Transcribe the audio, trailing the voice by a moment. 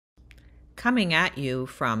Coming at you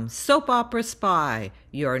from Soap Opera Spy,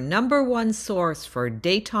 your #1 source for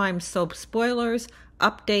daytime soap spoilers,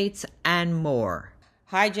 updates, and more.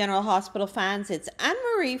 Hi, General Hospital fans. It's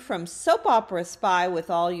Anne-Marie from Soap Opera Spy with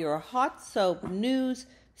all your hot soap news,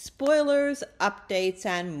 spoilers, updates,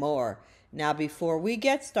 and more. Now, before we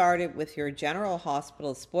get started with your General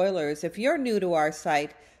Hospital spoilers, if you're new to our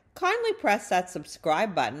site, kindly press that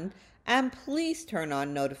subscribe button and please turn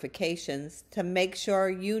on notifications to make sure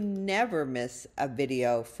you never miss a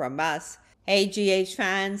video from us. Hey, GH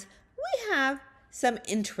fans, we have some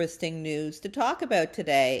interesting news to talk about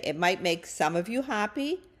today. It might make some of you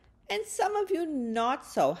happy and some of you not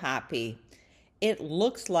so happy. It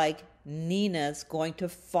looks like Nina's going to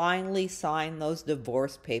finally sign those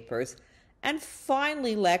divorce papers and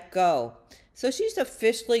finally let go. So she's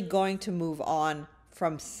officially going to move on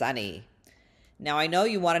from Sonny. Now, I know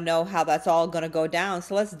you want to know how that's all going to go down,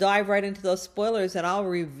 so let's dive right into those spoilers and I'll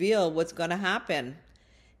reveal what's going to happen.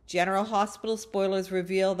 General Hospital spoilers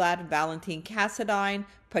reveal that Valentin Cassadine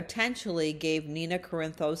potentially gave Nina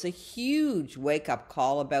Corinthos a huge wake-up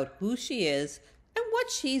call about who she is and what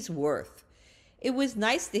she's worth. It was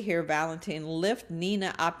nice to hear Valentin lift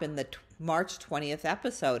Nina up in the March 20th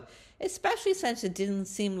episode, especially since it didn't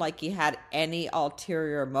seem like he had any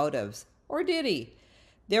ulterior motives. Or did he?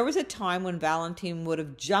 There was a time when Valentin would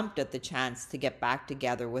have jumped at the chance to get back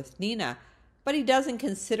together with Nina, but he doesn't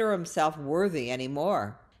consider himself worthy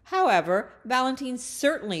anymore. However, Valentin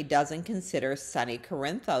certainly doesn't consider Sonny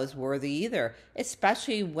Corinthos worthy either,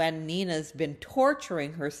 especially when Nina's been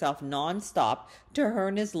torturing herself nonstop to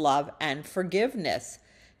earn his love and forgiveness.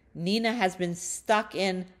 Nina has been stuck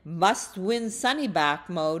in must-win Sonny back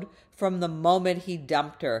mode from the moment he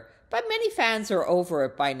dumped her, but many fans are over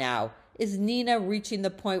it by now. Is Nina reaching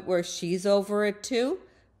the point where she's over it too?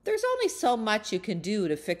 There's only so much you can do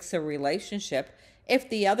to fix a relationship if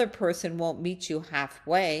the other person won't meet you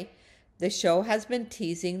halfway. The show has been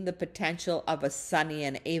teasing the potential of a Sonny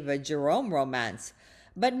and Ava Jerome romance,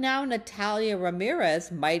 but now Natalia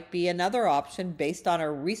Ramirez might be another option based on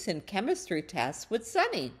a recent chemistry test with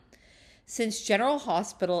Sonny. Since General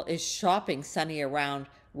Hospital is shopping Sonny around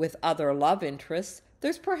with other love interests,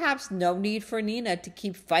 there's perhaps no need for Nina to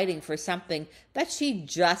keep fighting for something that she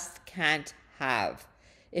just can't have.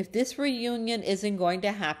 If this reunion isn't going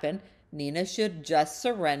to happen, Nina should just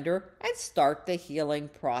surrender and start the healing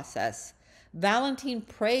process. Valentin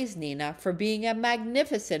praised Nina for being a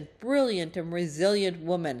magnificent, brilliant, and resilient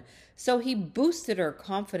woman, so he boosted her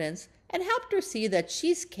confidence and helped her see that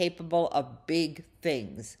she's capable of big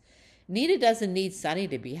things. Nina doesn't need Sonny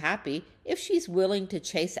to be happy if she's willing to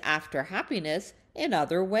chase after happiness in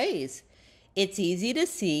other ways. It's easy to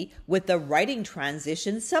see with the writing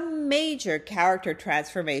transition some major character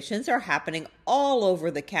transformations are happening all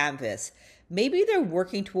over the canvas. Maybe they're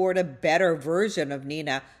working toward a better version of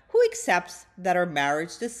Nina who accepts that her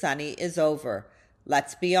marriage to Sonny is over.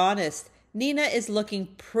 Let's be honest, Nina is looking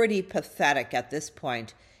pretty pathetic at this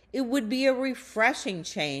point. It would be a refreshing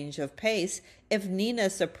change of pace if Nina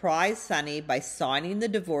surprised Sonny by signing the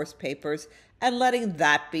divorce papers and letting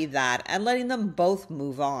that be that and letting them both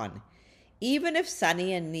move on. Even if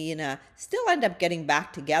Sonny and Nina still end up getting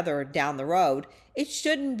back together down the road, it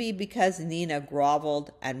shouldn't be because Nina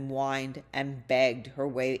groveled and whined and begged her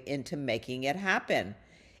way into making it happen.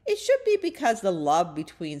 It should be because the love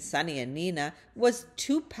between Sonny and Nina was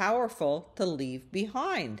too powerful to leave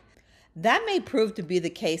behind. That may prove to be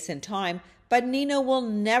the case in time, but Nina will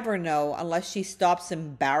never know unless she stops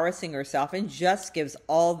embarrassing herself and just gives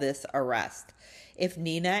all this a rest. If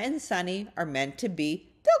Nina and Sonny are meant to be,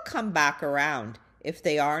 they'll come back around. If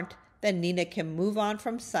they aren't, then Nina can move on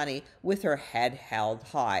from Sonny with her head held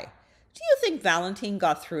high. Do you think Valentin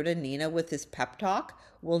got through to Nina with his pep talk?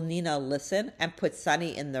 Will Nina listen and put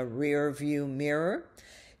Sonny in the rear view mirror?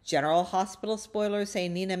 General Hospital spoilers say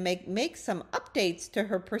Nina make some updates to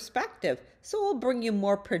her perspective, so we'll bring you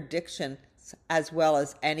more predictions as well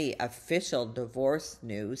as any official divorce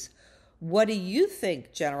news. What do you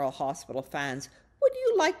think, General Hospital fans? Would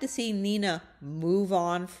you like to see Nina move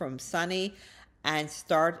on from Sonny and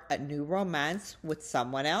start a new romance with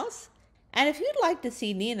someone else? And if you'd like to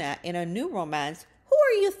see Nina in a new romance, who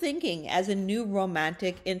are you thinking as a new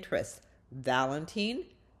romantic interest? Valentin,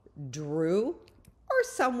 Drew, or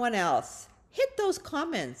someone else? Hit those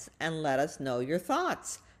comments and let us know your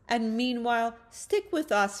thoughts. And meanwhile, stick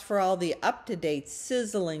with us for all the up-to-date,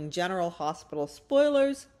 sizzling General Hospital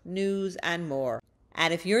spoilers, news, and more.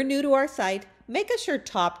 And if you're new to our site, make us your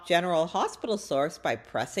top General Hospital source by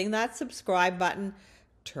pressing that subscribe button,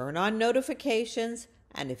 turn on notifications,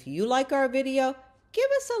 and if you like our video, give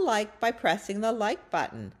us a like by pressing the like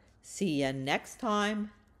button. See you next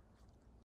time.